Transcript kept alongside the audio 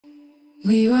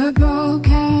We were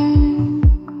broken,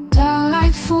 down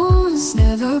like fools,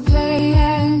 never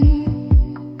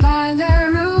playing by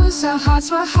the rules. Our hearts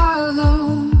were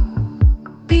hollow,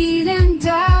 beating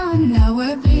down, now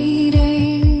we're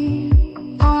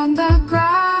bleeding on the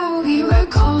ground. We were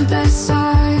cold as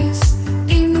ice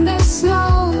in the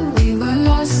snow. We were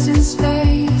lost in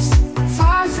space,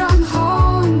 far from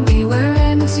home. We were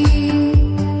empty,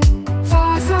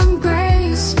 far from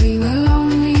grace. We were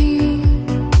lonely,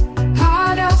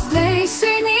 out of place.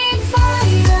 We need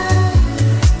fire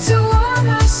to warm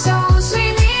our souls. We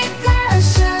need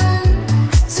passion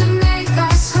to make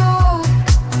us whole.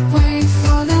 Wait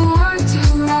for the world to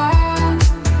run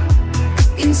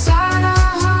inside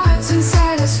our hearts and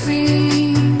set us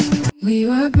free. We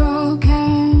were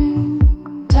broken,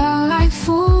 down like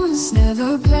fools,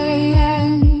 never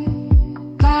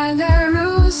playing by the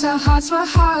rules. Our hearts were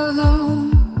hollow,